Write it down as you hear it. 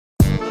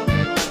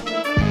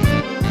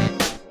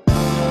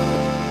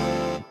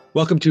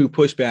Welcome to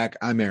Pushback.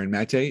 I'm Aaron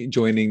Mate.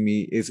 Joining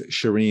me is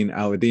Shireen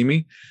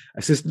Aladimi,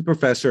 Assistant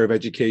Professor of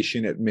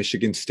Education at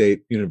Michigan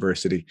State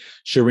University.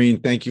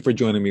 Shireen, thank you for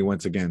joining me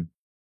once again.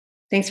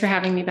 Thanks for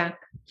having me back.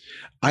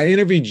 I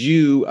interviewed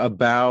you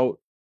about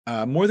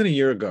more than a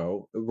year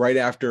ago, right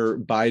after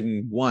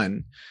Biden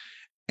won.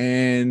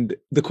 And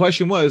the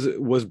question was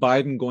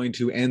Biden going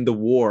to end the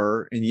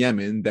war in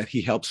Yemen that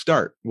he helped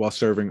start while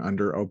serving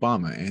under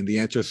Obama? And the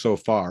answer so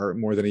far,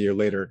 more than a year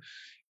later,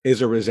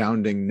 is a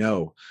resounding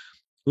no.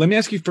 Let me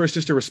ask you first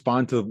just to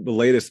respond to the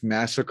latest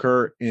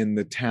massacre in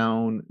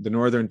the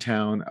northern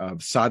town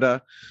of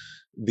Sada.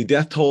 The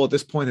death toll at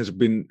this point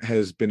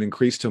has been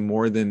increased to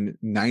more than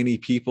 90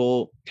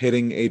 people,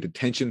 hitting a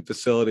detention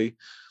facility.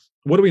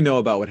 What do we know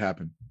about what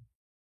happened?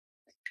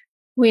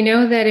 We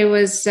know that it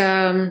was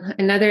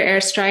another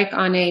airstrike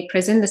on a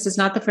prison. This is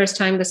not the first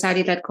time the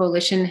Saudi-led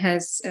coalition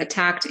has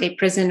attacked a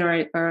prison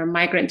or a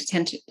migrant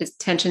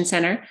detention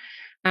center.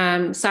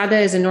 Sada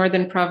is a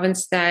northern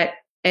province that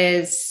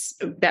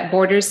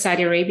borders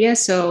Saudi Arabia,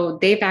 so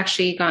they've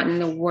actually gotten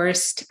the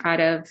worst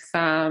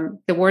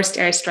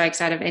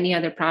airstrikes out of any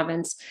other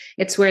province.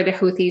 It's where the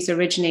Houthis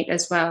originate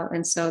as well,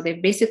 and so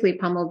they've basically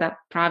pummeled that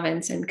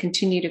province and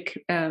continue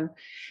to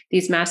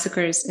these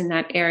massacres in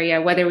that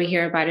area, whether we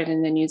hear about it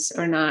in the news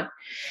or not.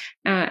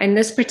 In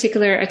this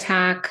particular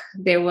attack,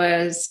 there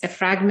was a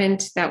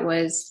fragment that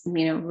was,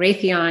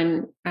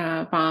 Raytheon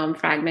bomb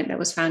fragment that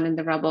was found in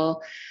the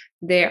rubble.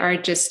 There are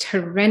just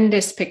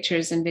horrendous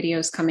pictures and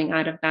videos coming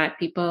out of that.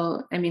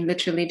 People,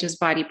 literally just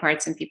body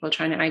parts and people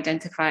trying to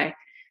identify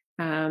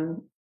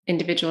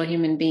individual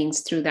human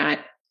beings through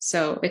that.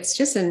 So it's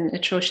just an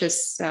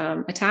atrocious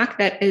attack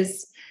that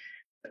is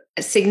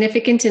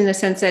significant in the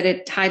sense that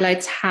it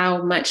highlights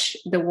how much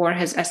the war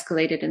has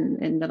escalated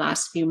in the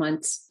last few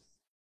months.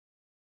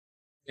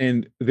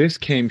 And this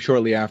came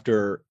shortly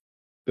after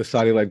the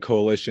Saudi-led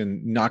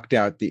coalition knocked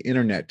out the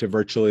internet to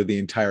virtually the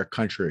entire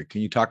country.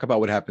 Can you talk about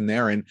what happened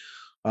there and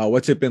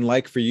what's it been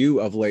like for you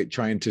of late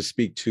trying to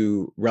speak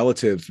to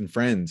relatives and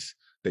friends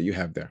that you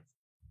have there?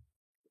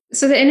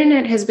 So the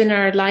internet has been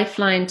our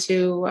lifeline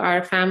to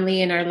our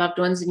family and our loved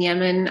ones in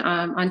Yemen.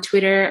 On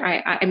Twitter,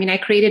 I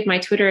created my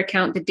Twitter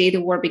account the day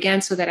the war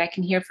began so that I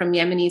can hear from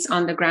Yemenis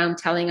on the ground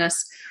telling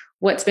us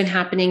what's been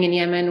happening in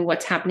Yemen,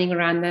 what's happening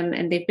around them.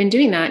 And they've been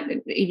doing that,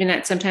 even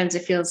at sometimes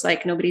it feels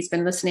like nobody's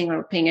been listening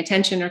or paying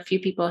attention, or few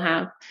people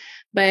have.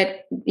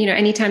 But,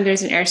 anytime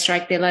there's an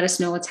airstrike, they let us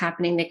know what's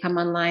happening. They come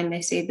online,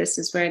 they say, this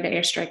is where the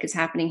airstrike is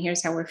happening.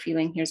 Here's how we're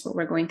feeling. Here's what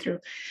we're going through.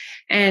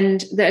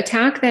 And the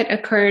attack that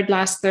occurred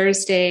last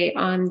Thursday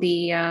on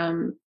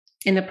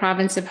in the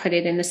province of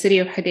Hadid, in the city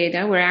of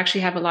Hadida, where I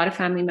actually have a lot of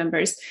family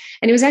members.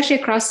 And it was actually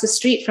across the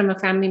street from a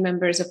family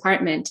member's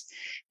apartment.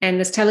 And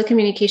this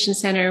telecommunication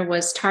center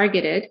was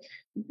targeted.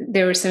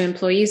 There were some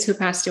employees who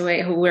passed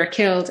away, who were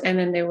killed. And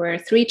then there were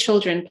 3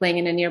 children playing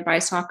in a nearby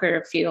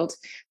soccer field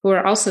who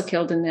were also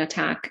killed in the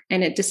attack.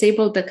 And it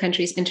disabled the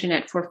country's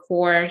internet for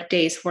 4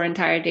 days, 4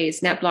 entire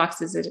days.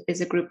 NetBlocks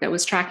is a group that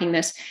was tracking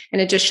this.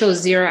 And it just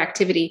shows zero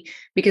activity,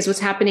 because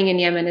what's happening in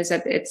Yemen is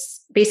that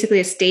it's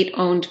basically a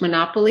state-owned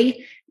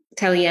monopoly,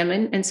 Tele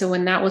Yemen. And so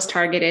when that was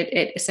targeted,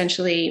 it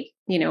essentially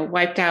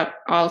wiped out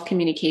all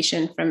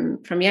communication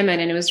from Yemen.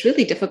 And it was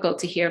really difficult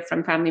to hear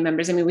from family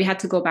members. We had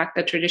to go back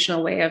the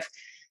traditional way of,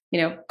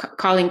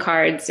 calling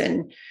cards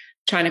and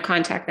trying to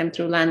contact them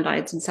through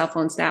landlines and cell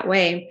phones that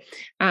way.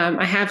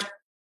 I have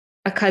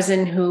a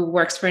cousin who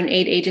works for an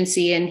aid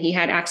agency, and he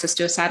had access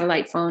to a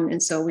satellite phone.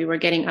 And so we were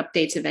getting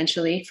updates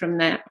eventually from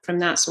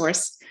that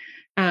source.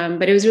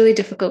 But it was really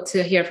difficult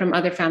to hear from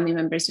other family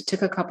members. It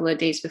took a couple of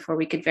days before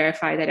we could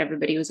verify that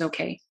everybody was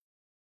okay.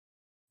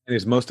 And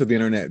is most of the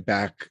internet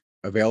back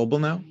available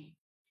now?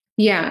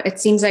 Yeah, it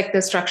seems like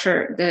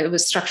it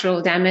was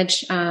structural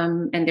damage,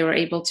 and they were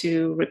able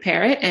to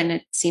repair it, and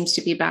it seems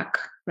to be back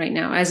right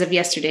now. As of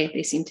yesterday,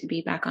 they seem to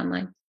be back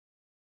online.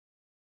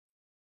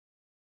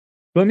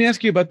 Let me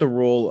ask you about the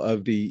role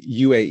of the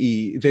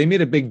UAE. They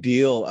made a big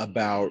deal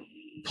about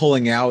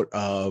pulling out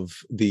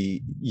of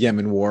the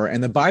Yemen war,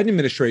 and the Biden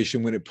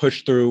administration, when it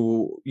pushed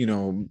through,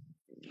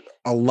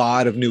 a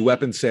lot of new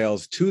weapon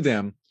sales to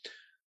them,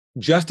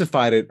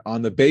 justified it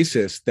on the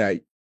basis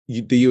that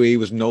the UAE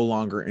was no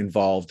longer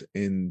involved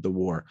in the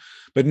war.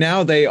 But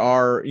now they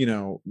are,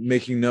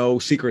 making no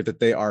secret that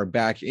they are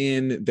back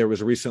in. There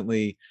was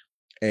recently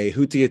a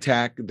Houthi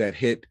attack that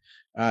hit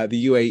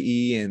the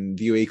UAE, and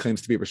the UAE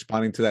claims to be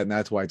responding to that, and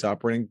that's why it's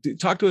operating.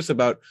 Talk to us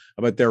about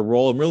their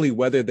role and really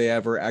whether they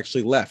ever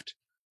actually left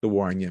the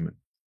war in Yemen.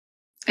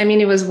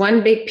 It was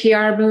one big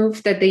PR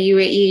move that the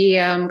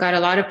UAE got a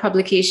lot of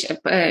public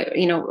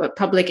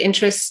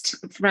interest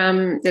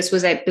from. This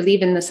was, I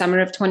believe, in the summer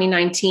of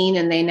 2019,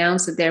 and they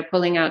announced that they're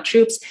pulling out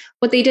troops.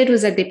 What they did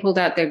was that they pulled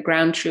out their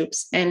ground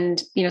troops.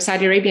 And,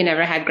 Saudi Arabia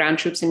never had ground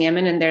troops in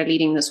Yemen, and they're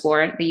leading this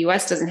war. The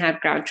US doesn't have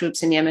ground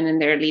troops in Yemen,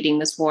 and they're leading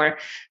this war.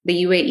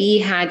 The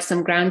UAE had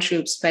some ground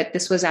troops, but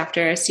this was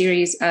after a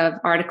series of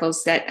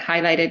articles that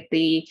highlighted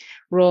the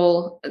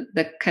role,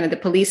 the kind of the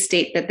police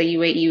state that the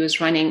UAE was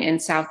running in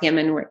South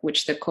Yemen,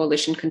 which the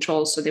coalition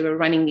controls. So they were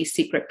running these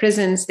secret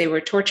prisons, they were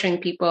torturing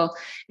people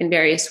in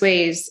various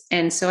ways.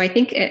 And so I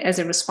think as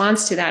a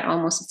response to that,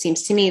 almost it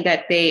seems to me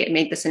that they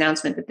made this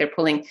announcement that they're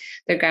pulling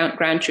their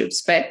ground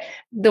troops. But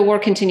the war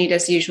continued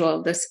as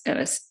usual. The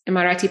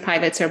Emirati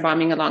pilots are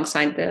bombing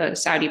alongside the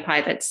Saudi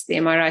pilots. The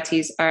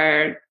Emiratis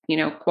are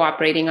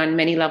cooperating on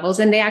many levels.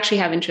 And they actually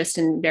have interest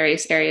in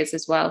various areas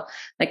as well,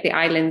 like the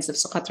islands of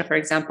Socotra, for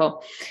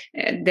example.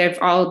 They've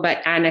all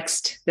but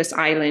annexed this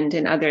island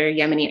and other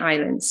Yemeni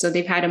islands. So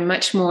they've had a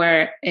much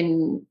more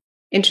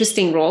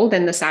interesting role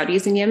than the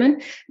Saudis in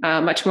Yemen,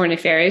 much more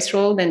nefarious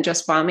role than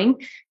just bombing.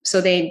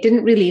 So they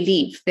didn't really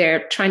leave.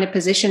 They're trying to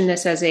position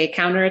this as a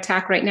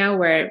counterattack right now,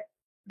 where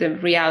the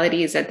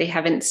reality is that they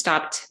haven't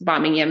stopped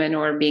bombing Yemen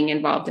or being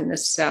involved in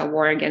this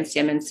war against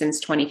Yemen since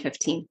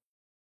 2015.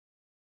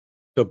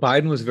 So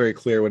Biden was very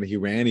clear when he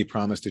ran. He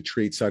promised to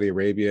treat Saudi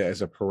Arabia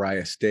as a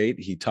pariah state.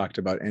 He talked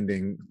about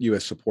ending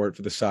U.S. support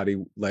for the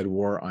Saudi-led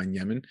war on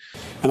Yemen.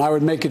 And I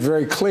would make it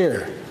very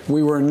clear,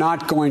 we were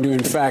not going to,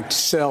 in fact,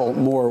 sell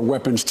more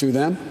weapons to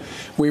them.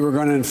 We were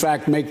going to, in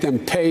fact, make them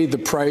pay the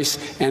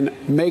price and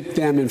make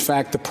them, in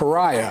fact, the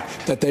pariah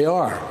that they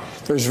are.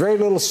 There's very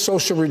little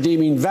social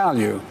redeeming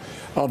value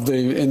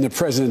in the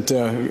present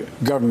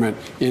government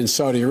in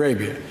Saudi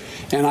Arabia.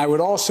 And I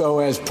would also,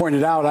 as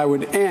pointed out, I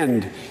would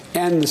end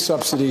the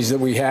subsidies that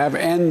we have,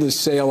 end the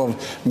sale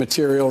of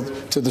material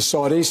to the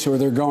Saudis, who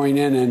they're going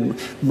in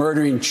and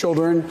murdering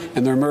children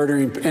and they're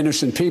murdering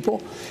innocent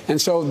people.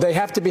 And so they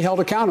have to be held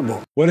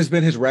accountable. What has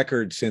been his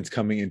record since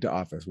coming into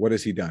office? What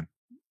has he done?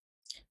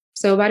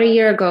 So about a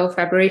year ago,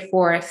 February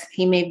 4th,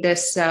 he made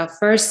this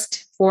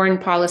first foreign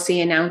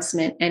policy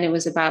announcement, and it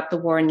was about the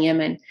war in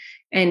Yemen.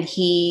 And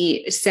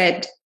he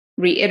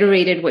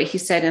reiterated what he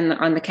said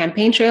on the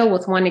campaign trail,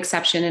 with one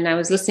exception. And I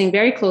was listening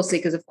very closely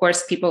because, of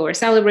course, people were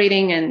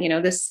celebrating. And,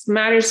 this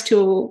matters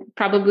to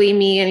probably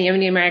me and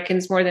Yemeni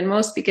Americans more than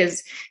most,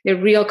 because there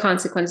are real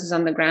consequences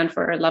on the ground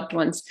for our loved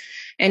ones.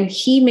 And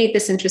he made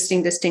this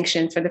interesting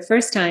distinction for the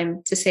first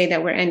time to say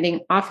that we're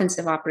ending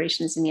offensive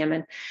operations in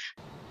Yemen.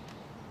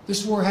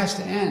 This war has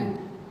to end.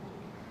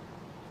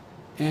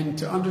 And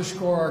to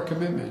underscore our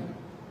commitment,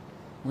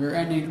 we are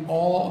ending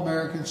all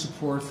American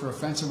support for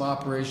offensive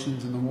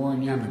operations in the war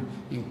in Yemen,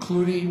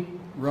 including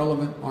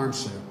relevant arms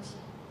sales.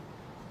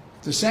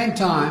 At the same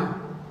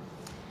time,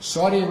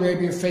 Saudi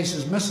Arabia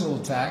faces missile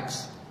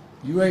attacks,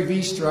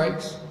 UAV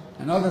strikes,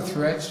 and other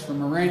threats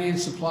from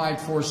Iranian-supplied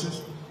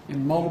forces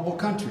in multiple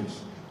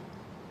countries.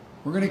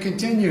 We're going to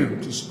continue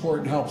to support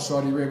and help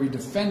Saudi Arabia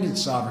defend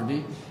its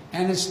sovereignty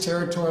and its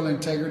territorial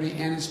integrity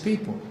and its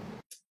people.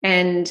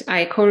 And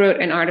I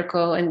co-wrote an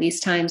article in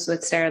These Times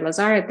with Sarah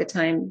Lazar at the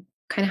time,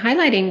 kind of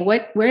highlighting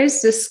where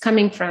is this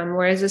coming from?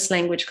 Where is this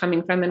language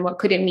coming from? And what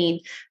could it mean?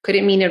 Could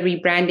it mean a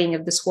rebranding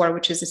of this war,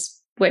 which is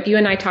what you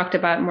and I talked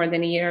about more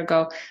than a year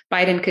ago?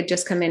 Biden could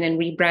just come in and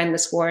rebrand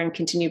this war and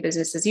continue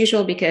business as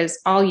usual, because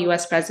all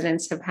US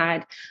presidents have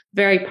had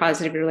very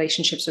positive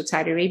relationships with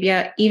Saudi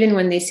Arabia, even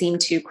when they seem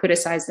to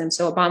criticize them.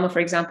 So Obama, for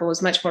example,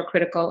 was much more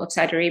critical of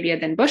Saudi Arabia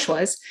than Bush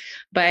was,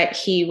 but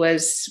he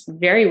was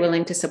very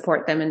willing to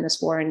support them in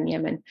this war in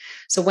Yemen.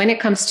 So when it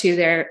comes to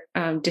their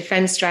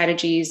defense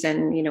strategies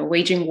and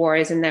waging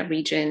wars in that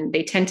region,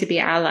 they tend to be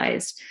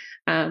allies.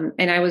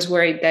 And I was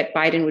worried that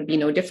Biden would be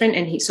no different.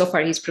 And so far,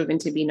 he's proven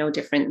to be no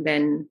different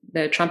than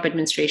the Trump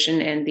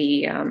administration and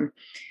the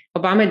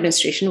Obama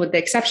administration, with the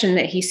exception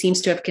that he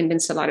seems to have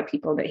convinced a lot of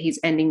people that he's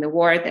ending the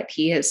war, that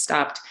he has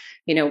stopped,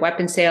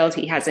 weapon sales.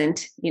 He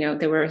hasn't.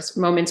 There were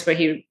moments where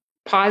he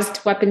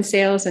paused weapon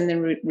sales and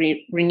then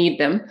renewed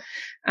them.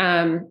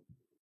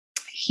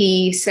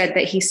 He said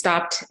that he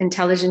stopped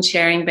intelligence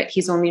sharing, but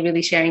he's only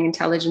really sharing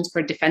intelligence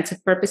for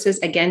defensive purposes.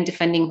 Again,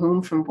 defending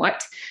whom from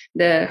what?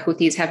 The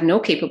Houthis have no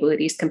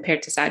capabilities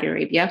compared to Saudi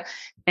Arabia.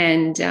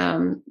 And,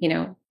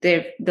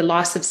 the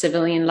loss of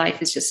civilian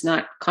life is just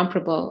not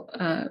comparable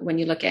when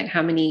you look at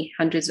how many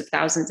hundreds of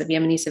thousands of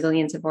Yemeni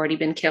civilians have already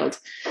been killed.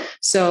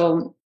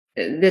 So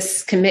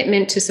this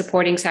commitment to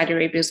supporting Saudi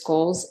Arabia's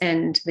goals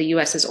and the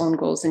US's own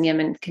goals in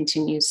Yemen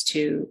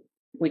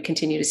we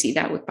continue to see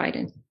that with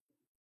Biden.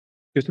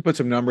 Just to put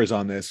some numbers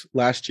on this,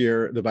 last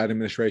year, the Biden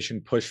administration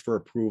pushed for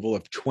approval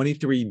of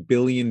 $23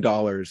 billion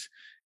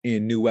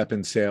in new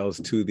weapon sales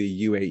to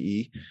the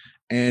UAE.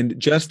 And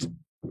just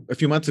a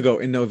few months ago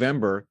in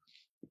November,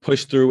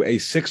 pushed through a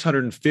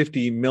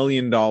 $650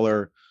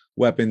 million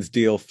weapons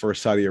deal for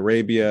Saudi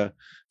Arabia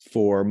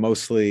for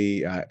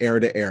mostly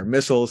air-to-air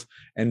missiles.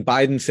 And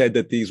Biden said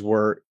that these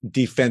were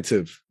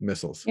defensive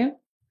missiles. Yeah.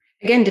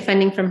 Again,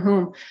 defending from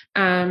whom?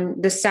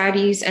 The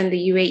Saudis and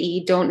the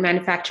UAE don't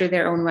manufacture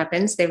their own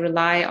weapons. They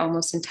rely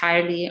almost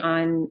entirely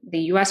on the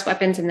US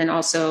weapons, and then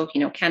also,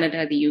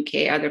 Canada, the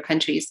UK, other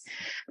countries,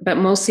 but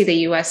mostly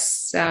the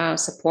US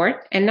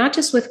support. And not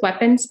just with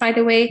weapons, by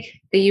the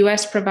way. The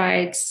US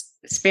provides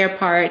spare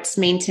parts,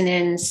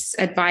 maintenance,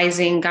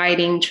 advising,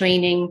 guiding,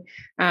 training,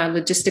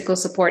 logistical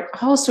support,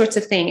 all sorts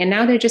of things. And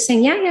now they're just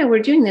saying, yeah, we're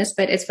doing this,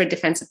 but it's for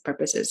defensive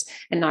purposes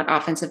and not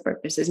offensive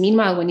purposes.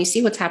 Meanwhile, when you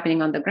see what's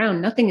happening on the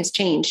ground, nothing has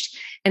changed.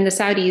 And the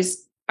Saudis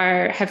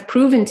have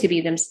proven to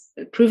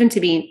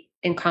be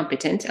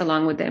incompetent,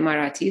 along with the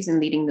Emiratis, in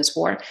leading this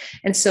war.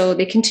 And so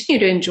they continue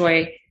to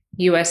enjoy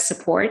US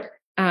support,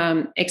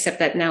 except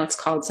that now it's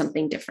called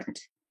something different.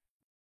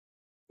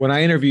 When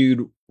I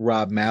interviewed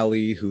Rob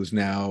Malley, who's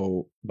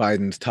now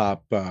Biden's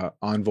top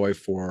envoy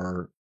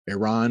for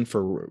Iran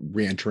for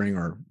reentering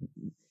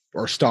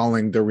or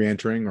stalling the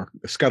reentering or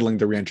scuttling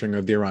the reentering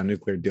of the Iran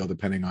nuclear deal,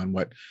 depending on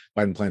what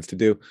Biden plans to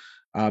do.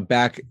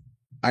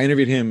 I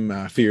interviewed him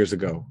a few years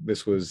ago.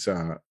 This was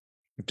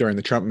during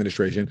the Trump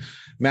administration.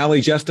 Malley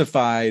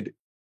justified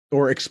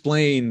or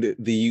explained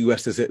the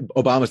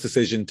Obama's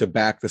decision to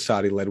back the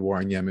Saudi-led war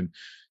on Yemen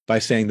by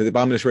saying that the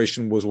Obama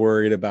administration was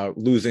worried about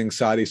losing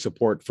Saudi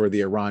support for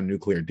the Iran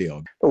nuclear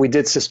deal. But we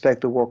did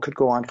suspect the war could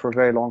go on for a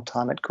very long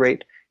time at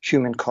great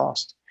human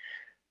cost.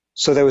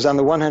 So there was, on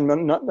the one hand,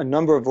 a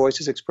number of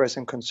voices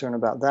expressing concern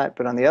about that.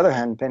 But on the other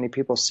hand, many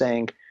people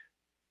saying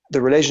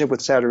the relationship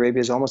with Saudi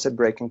Arabia is almost at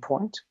breaking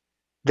point.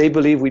 They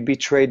believe we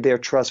betrayed their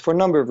trust for a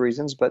number of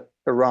reasons, but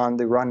the Iran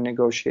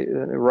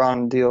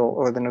deal,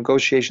 or the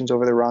negotiations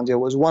over the Iran deal,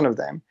 was one of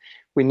them.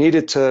 We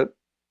needed to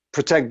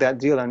protect that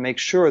deal and make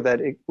sure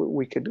that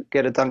we could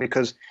get it done,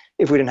 because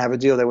if we didn't have a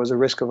deal, there was a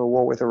risk of a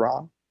war with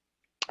Iran.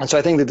 And so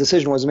I think the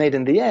decision was made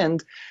in the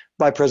end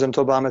by President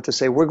Obama to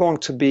say, we're going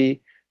to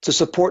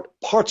support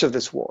parts of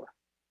this war,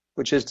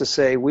 which is to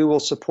say we will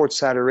support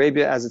Saudi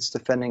Arabia as it's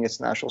defending its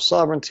national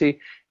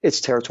sovereignty,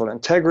 its territorial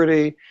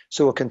integrity.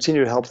 So we'll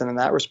continue to help them in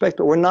that respect,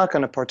 but we're not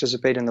going to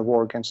participate in the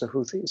war against the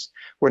Houthis.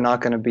 We're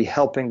not going to be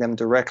helping them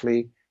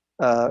directly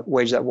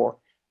wage that war.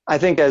 I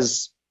think,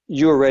 as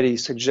you already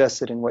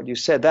suggested in what you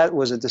said, that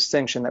was a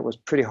distinction that was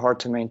pretty hard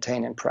to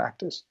maintain in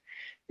practice.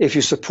 If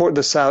you support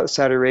the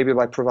Saudi Arabia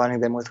by providing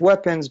them with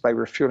weapons, by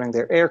refueling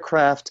their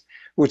aircraft,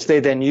 which they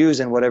then use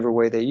in whatever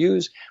way they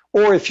use,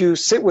 or if you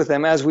sit with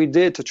them, as we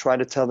did, to try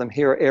to tell them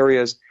here are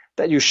areas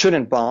that you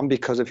shouldn't bomb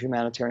because of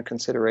humanitarian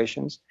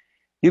considerations,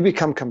 you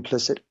become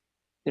complicit,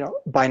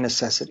 by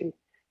necessity.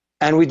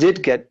 And we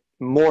did get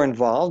more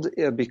involved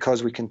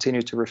because we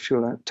continued to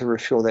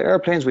refuel their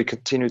airplanes. We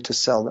continued to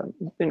sell them,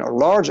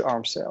 large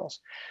arms sales,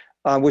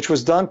 which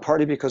was done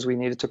partly because we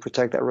needed to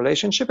protect that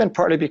relationship, and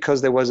partly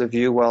because there was a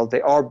view, well,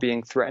 they are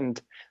being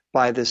threatened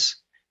by this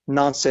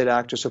non-state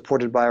actor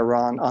supported by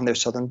Iran on their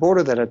southern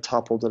border that had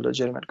toppled the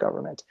legitimate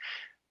government.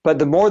 But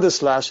the more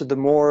this lasted, the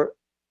more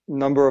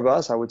number of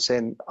us, I would say,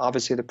 and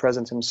obviously the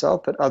president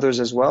himself, but others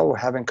as well, were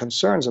having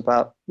concerns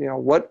about,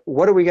 what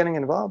are we getting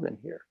involved in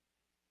here?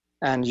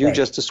 And you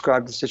just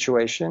described the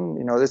situation.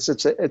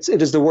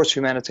 It is the worst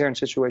humanitarian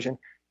situation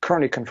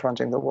currently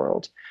confronting the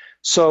world.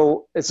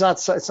 So it's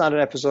not an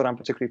episode I'm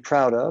particularly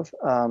proud of,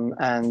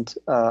 and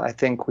I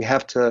think we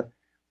have to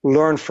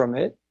learn from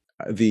it.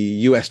 The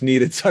U.S.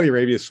 needed Saudi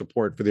Arabia's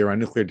support for the Iran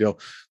nuclear deal,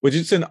 which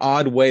is an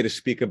odd way to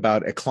speak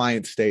about a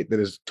client state that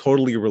is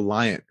totally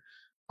reliant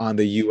on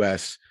the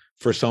U.S.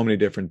 for so many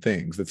different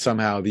things, that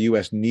somehow the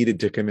U.S.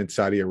 needed to convince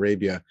Saudi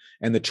Arabia,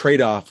 and the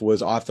trade-off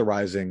was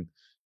authorizing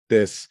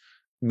this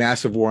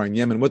massive war in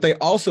Yemen. What they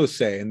also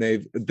say, and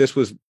this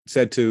was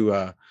said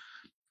to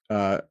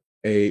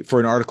for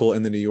an article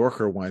in the New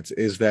Yorker once,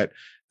 is that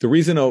the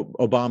reason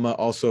Obama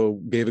also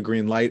gave a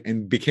green light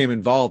and became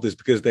involved is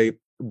because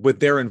with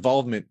their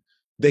involvement,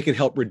 they could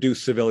help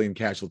reduce civilian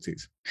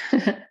casualties.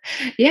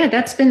 Yeah,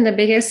 that's been the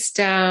biggest.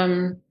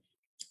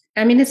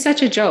 It's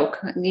such a joke.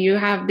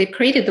 They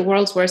created the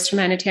world's worst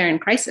humanitarian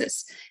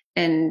crisis.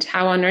 And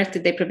how on earth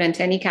did they prevent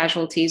any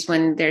casualties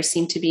when there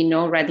seemed to be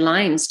no red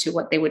lines to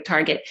what they would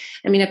target?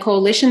 A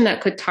coalition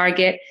that could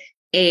target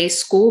a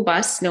school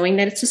bus, knowing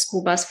that it's a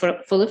school bus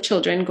full of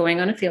children going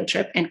on a field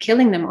trip and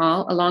killing them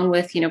all, along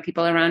with,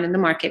 people around in the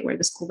market where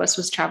the school bus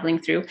was traveling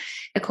through.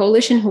 A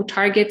coalition who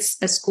targets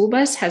a school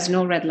bus has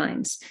no red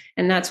lines.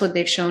 And that's what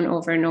they've shown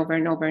over and over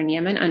and over in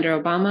Yemen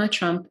under Obama,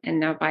 Trump, and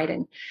now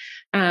Biden.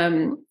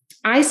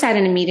 I sat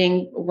in a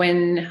meeting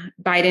when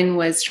Biden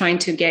was trying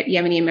to get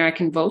Yemeni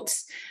American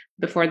votes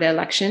before the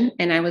election.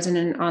 And I was in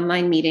an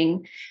online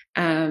meeting,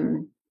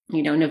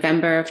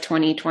 November of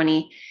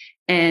 2020.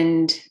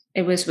 And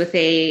it was with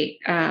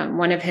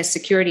one of his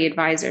security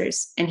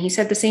advisors. And he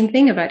said the same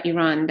thing about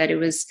Iran, that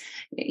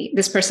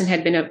this person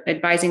had been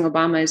advising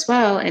Obama as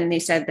well. And they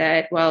said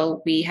that,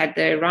 well, we had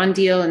the Iran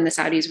deal and the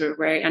Saudis were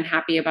very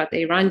unhappy about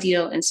the Iran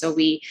deal. And so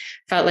we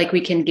felt like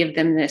we can give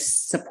them this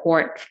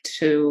support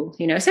to,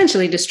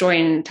 essentially destroy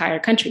an entire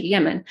country,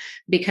 Yemen,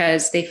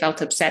 because they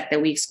felt upset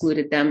that we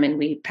excluded them and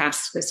we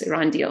passed this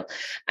Iran deal.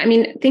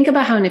 Think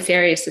about how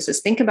nefarious this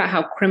is. Think about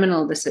how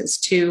criminal this is,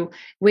 to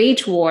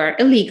wage war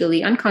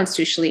illegally,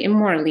 unconstitutionally,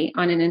 immorally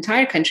on an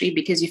entire country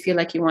because you feel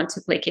like you want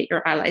to placate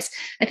your allies.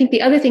 I think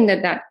the other thing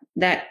that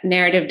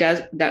narrative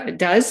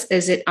does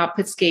is it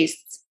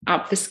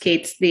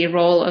obfuscates the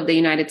role of the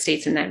United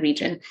States in that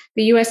region.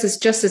 The U.S. is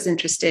just as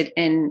interested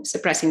in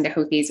suppressing the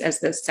Houthis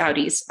as the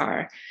Saudis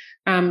are.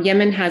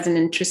 Yemen has an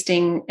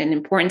interesting and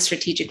important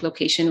strategic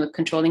location with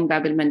controlling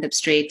Bab el-Mandeb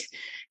Strait.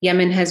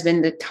 Yemen has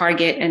been the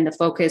target and the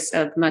focus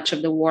of much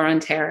of the war on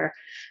terror,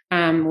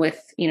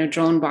 with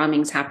drone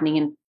bombings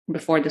happening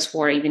before this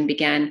war even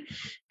began.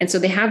 And so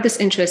they have this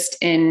interest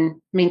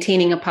in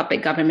maintaining a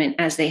puppet government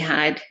as they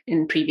had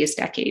in previous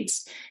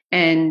decades.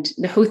 And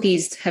the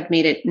Houthis have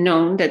made it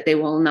known that they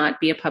will not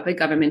be a puppet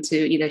government to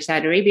either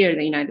Saudi Arabia or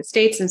the United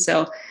States. And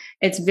so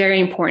it's very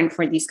important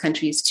for these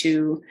countries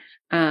to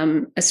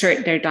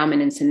assert their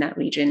dominance in that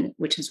region,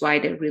 which is why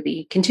they're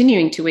really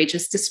continuing to wage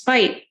this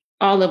despite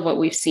all of what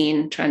we've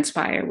seen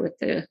transpire with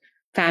the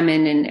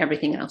famine and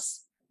everything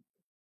else.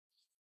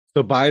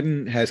 So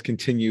Biden has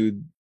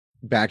continued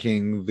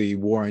backing the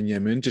war in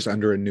Yemen, just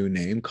under a new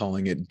name,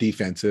 calling it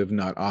defensive,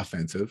 not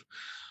offensive.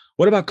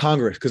 What about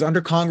Congress? Because under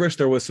Congress,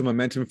 there was some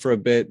momentum for a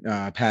bit,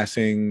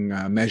 passing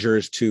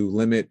measures to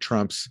limit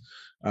Trump's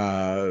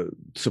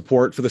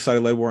support for the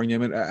Saudi-led war in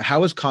Yemen.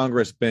 How has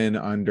Congress been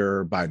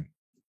under Biden?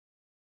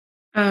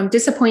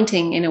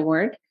 Disappointing, in a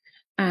word.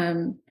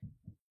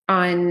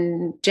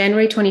 On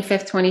January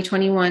 25th,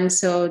 2021,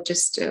 so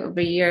just over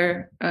a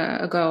year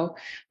ago,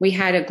 we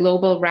had a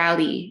global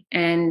rally.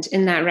 And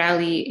in that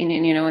rally,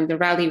 and the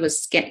rally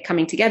was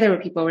coming together where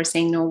people were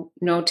saying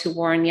no to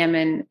war in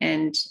Yemen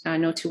and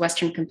no to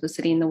Western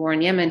complicity in the war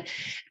in Yemen.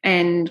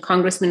 And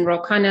Congressman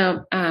Ro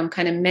Khanna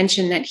kind of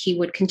mentioned that he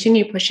would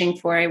continue pushing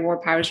for a war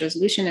powers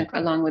resolution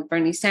along with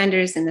Bernie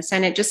Sanders in the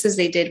Senate, just as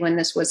they did when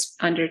this was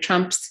under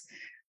Trump's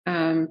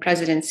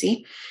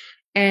presidency.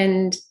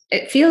 And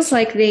it feels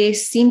like they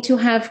seem to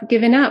have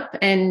given up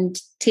and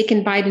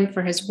taken Biden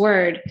for his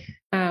word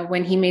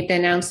when he made the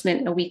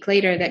announcement a week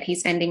later that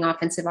he's ending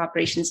offensive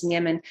operations in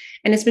Yemen.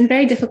 And it's been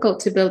very difficult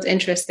to build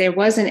interest. There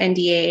was an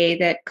NDAA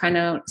that kind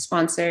of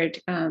sponsored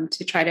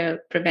to try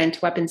to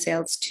prevent weapon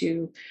sales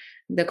to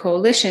the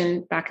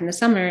coalition back in the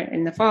summer,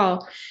 in the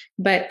fall.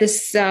 But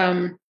this,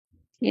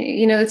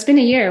 it's been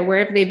a year.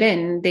 Where have they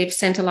been? They've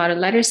sent a lot of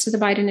letters to the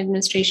Biden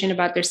administration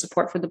about their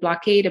support for the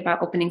blockade,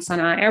 about opening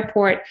Sana'a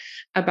airport,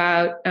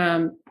 about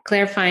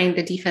clarifying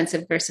the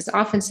defensive versus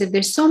offensive.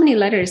 There's so many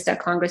letters that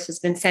Congress has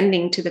been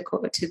sending to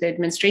the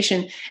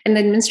administration, and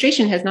the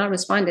administration has not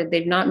responded.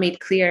 They've not made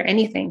clear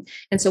anything.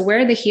 And so where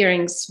are the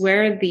hearings?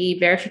 Where are the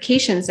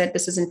verifications that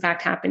this is in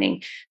fact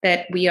happening,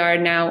 that we are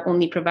now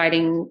only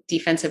providing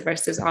defensive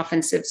versus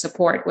offensive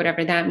support,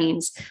 whatever that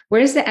means?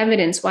 Where's the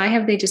evidence? Why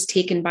have they just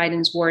taken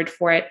Biden's word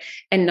for it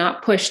and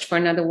not pushed for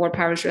another war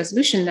powers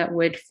resolution that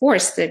would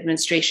force the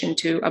administration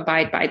to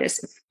abide by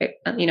this?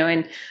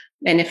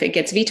 And if it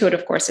gets vetoed,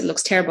 of course, it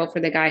looks terrible for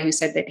the guy who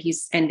said that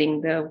he's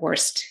ending the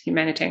worst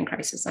humanitarian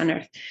crisis on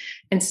earth.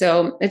 And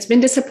so it's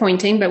been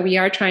disappointing, but we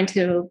are trying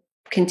to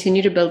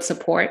continue to build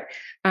support.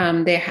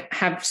 There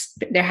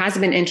has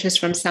been interest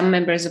from some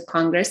members of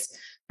Congress,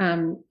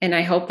 and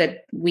I hope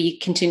that we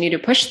continue to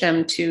push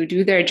them to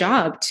do their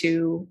job,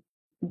 to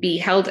be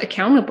held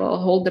accountable,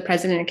 hold the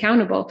president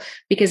accountable,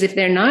 because if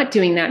they're not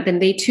doing that, then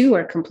they too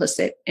are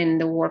complicit in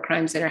the war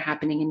crimes that are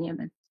happening in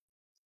Yemen.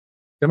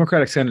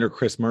 Democratic Senator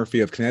Chris Murphy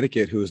of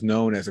Connecticut, who is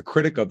known as a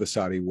critic of the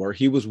Saudi war,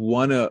 he was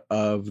one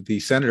of the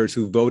senators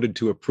who voted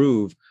to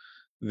approve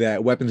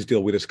that weapons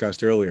deal we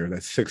discussed earlier,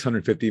 that's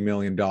 $650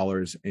 million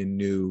in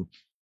new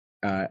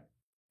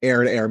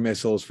air-to-air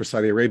missiles for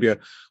Saudi Arabia,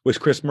 which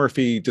Chris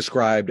Murphy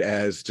described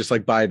as, just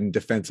like Biden,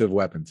 defensive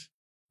weapons.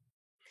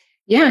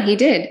 Yeah, he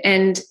did.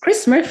 And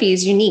Chris Murphy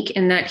is unique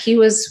in that he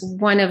was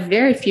one of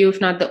very few,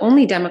 if not the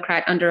only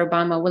Democrat under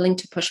Obama willing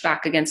to push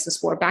back against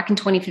this war. Back in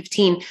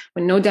 2015,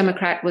 when no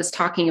Democrat was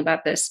talking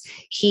about this,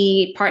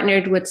 he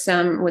partnered with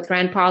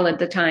Rand Paul at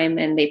the time,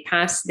 and they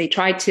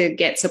tried to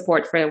get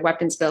support for a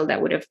weapons bill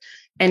that would have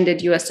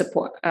ended U.S.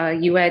 support,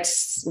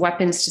 U.S.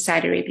 weapons to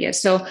Saudi Arabia.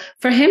 So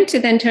for him to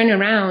then turn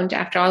around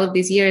after all of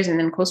these years and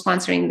then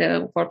co-sponsoring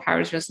the war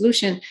powers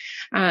resolution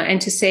and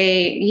to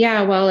say,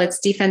 yeah, well, it's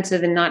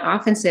defensive and not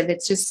offensive,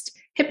 it's just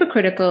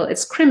hypocritical,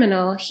 it's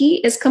criminal.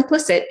 He is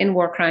complicit in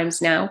war crimes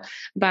now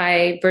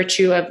by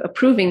virtue of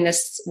approving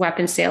this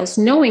weapon sales,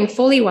 knowing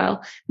fully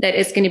well that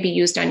it's going to be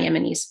used on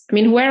Yemenis. I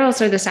mean, where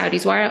else are the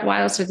Saudis?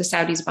 Why else are the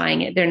Saudis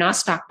buying it? They're not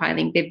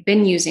stockpiling. They've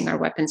been using our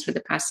weapons for the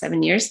past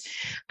 7 years.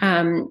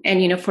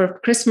 For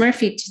Chris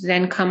Murphy to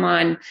then come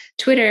on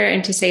Twitter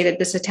and to say that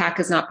this attack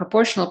is not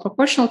proportional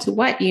to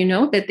what?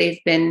 That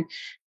they've been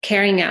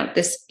carrying out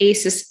this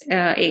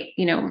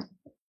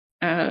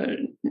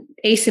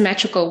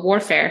asymmetrical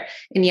warfare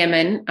in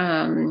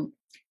Yemen,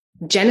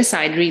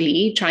 genocide,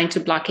 really, trying to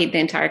blockade the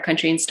entire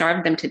country and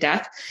starve them to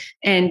death.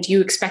 And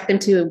you expect them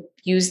to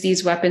use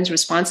these weapons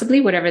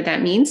responsibly, whatever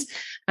that means.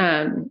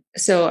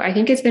 So I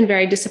think it's been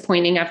very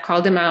disappointing. I've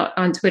called him out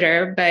on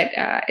Twitter, but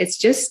it's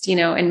just,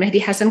 and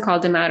Mehdi Hassan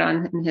called him out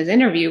in his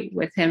interview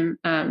with him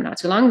not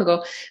too long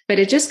ago. But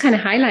it just kind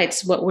of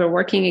highlights what we're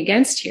working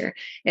against here.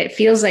 It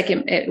feels like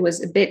it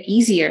was a bit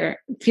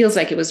easier. It feels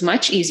like it was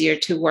much easier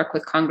to work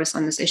with Congress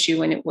on this issue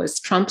when it was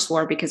Trump's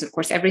war, because, of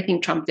course,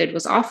 everything Trump did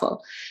was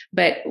awful.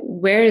 But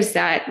where is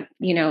that,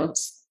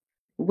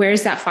 where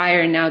is that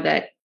fire now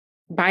that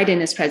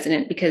Biden is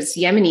president, because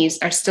Yemenis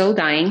are still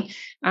dying.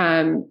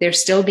 They're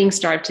still being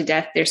starved to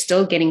death. They're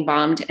still getting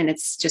bombed, and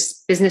it's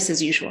just business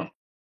as usual.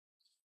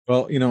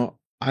 Well,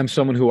 I'm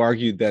someone who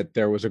argued that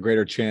there was a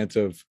greater chance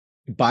of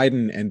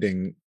Biden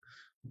ending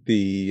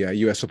the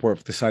U.S. support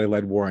for the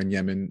Saudi-led war in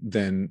Yemen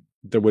than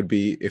there would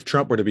be if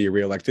Trump were to be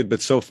reelected.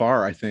 But so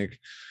far, I think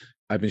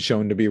I've been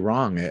shown to be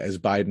wrong, as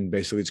Biden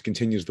basically just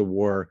continues the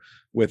war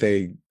with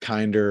a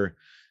kinder,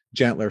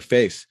 gentler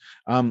face.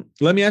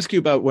 Let me ask you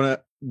about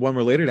one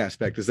related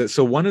aspect. Is that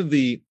so? One of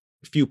the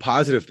few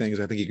positive things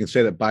I think you can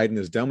say that Biden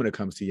has done when it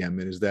comes to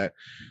Yemen is that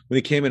when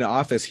he came into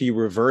office, he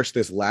reversed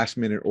this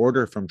last-minute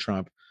order from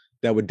Trump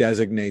that would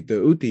designate the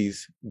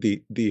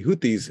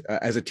Houthis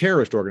as a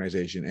terrorist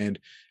organization. And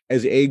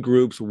as aid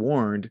groups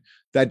warned,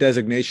 that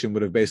designation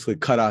would have basically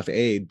cut off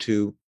aid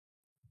to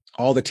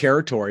all the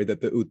territory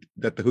that the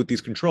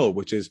Houthis control,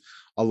 which is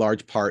a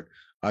large part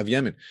of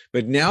Yemen.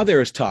 But now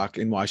there is talk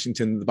in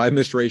Washington, the Biden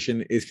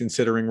administration is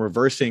considering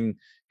reversing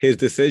his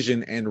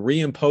decision and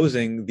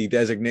reimposing the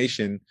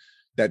designation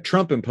that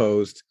Trump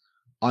imposed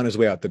on his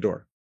way out the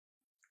door.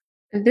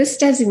 This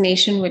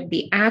designation would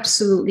be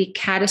absolutely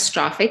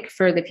catastrophic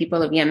for the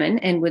people of Yemen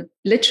and would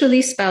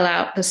literally spell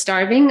out the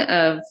starving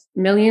of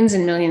millions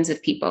and millions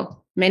of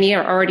people. Many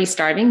are already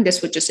starving.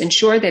 This would just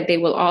ensure that they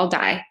will all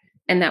die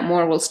and that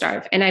more will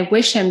starve. And I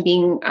wish I'm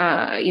being,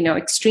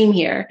 extreme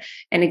here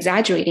and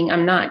exaggerating.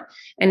 I'm not.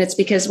 And it's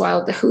because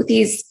while the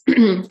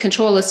Houthis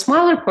control a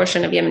smaller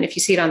portion of Yemen, if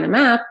you see it on the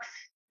map,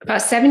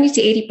 about 70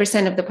 to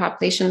 80% of the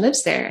population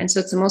lives there. And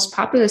so it's the most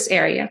populous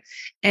area.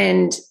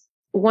 And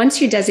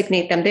once you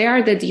designate them, they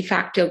are the de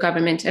facto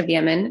government of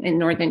Yemen, in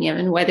northern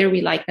Yemen, whether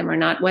we like them or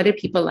not, whether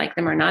people like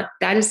them or not.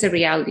 That is the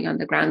reality on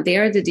the ground. They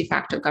are the de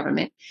facto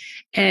government.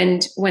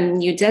 And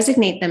when you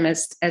designate them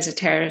as a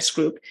terrorist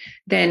group,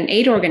 then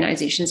aid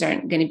organizations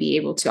aren't going to be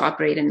able to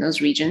operate in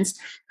those regions.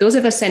 Those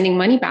of us sending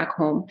money back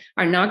home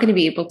are not going to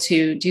be able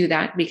to do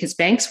that because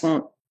banks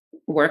won't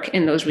work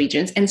in those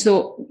regions. And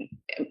so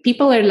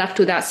people are left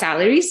without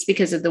salaries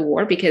because of the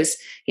war, because,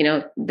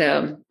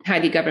 the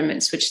Hadi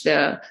government switched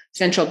the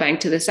central bank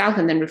to the south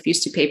and then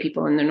refused to pay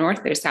people in the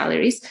north their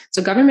salaries.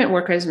 So government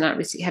workers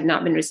have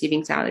not been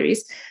receiving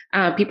salaries.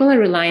 People are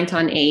reliant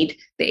on aid.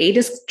 The aid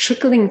is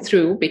trickling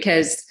through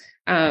because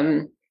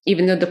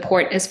even though the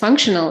port is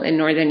functional in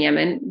northern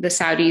Yemen, the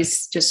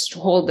Saudis just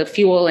hold the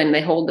fuel and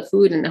they hold the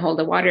food and they hold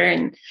the water,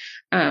 and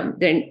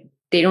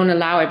they don't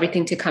allow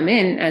everything to come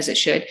in as it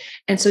should.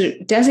 And so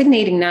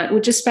designating that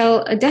would just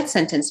spell a death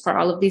sentence for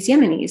all of these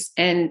Yemenis.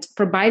 And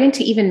for Biden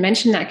to even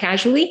mention that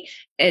casually,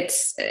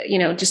 it's,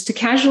 just to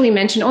casually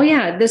mention, oh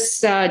yeah,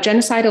 this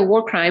genocidal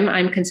war crime,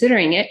 I'm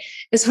considering it,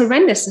 is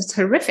horrendous. It's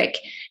horrific.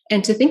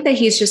 And to think that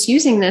he's just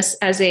using this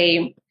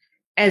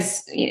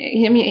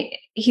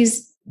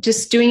he's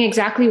just doing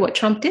exactly what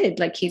Trump did.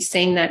 Like, he's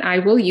saying that I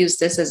will use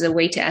this as a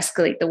way to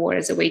escalate the war,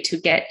 as a way to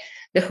get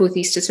the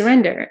Houthis to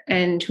surrender.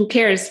 And who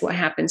cares what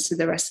happens to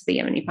the rest of the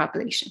Yemeni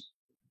population?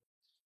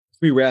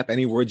 We wrap,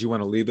 any words you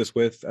want to leave us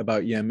with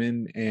about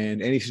Yemen,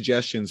 and any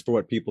suggestions for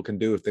what people can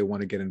do if they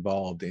want to get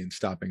involved in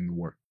stopping the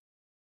war?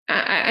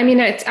 I mean,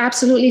 it's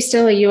absolutely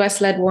still a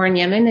US-led war in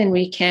Yemen, and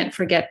we can't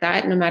forget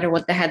that, no matter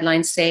what the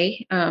headlines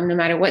say, no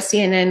matter what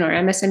CNN or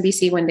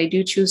MSNBC, when they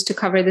do choose to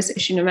cover this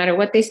issue, no matter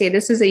what they say,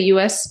 this is a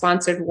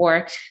US-sponsored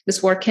war.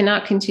 This war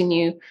cannot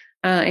continue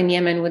in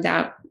Yemen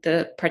without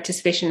the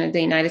participation of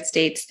the United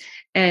States.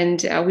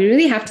 And we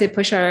really have to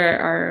push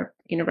our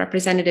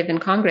representative in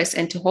Congress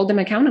and to hold them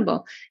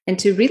accountable and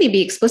to really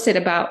be explicit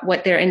about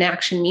what their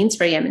inaction means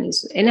for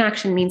Yemenis.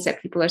 Inaction means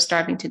that people are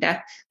starving to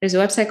death. There's a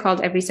website called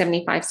Every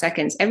 75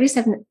 Seconds,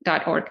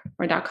 every7.org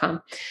or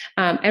 .com.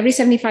 Every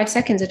 75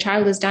 seconds, a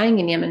child is dying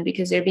in Yemen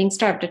because they're being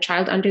starved. A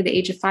child under the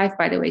age of 5,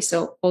 by the way,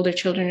 so older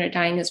children are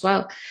dying as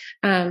well,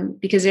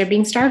 because they're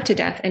being starved to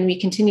death. And we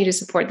continue to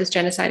support this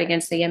genocide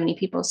against the Yemeni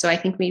people. So I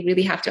think we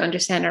really have to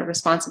understand our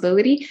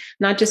responsibility,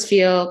 not just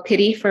feel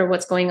pity for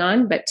what's going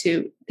on, but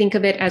to think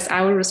of it as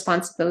our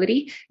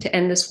responsibility to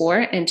end this war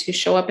and to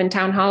show up in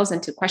town halls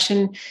and to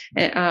question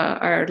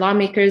our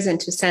lawmakers and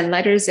to send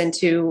letters and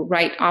to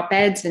write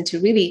op-eds and to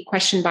really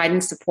question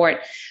Biden's support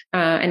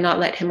and not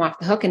let him off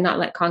the hook and not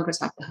let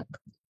Congress off the hook.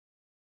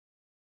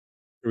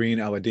 Shireen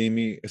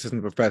Al-Adeimi,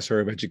 Assistant Professor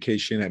of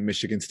Education at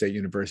Michigan State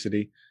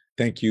University.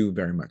 Thank you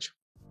very much.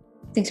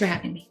 Thanks for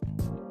having me.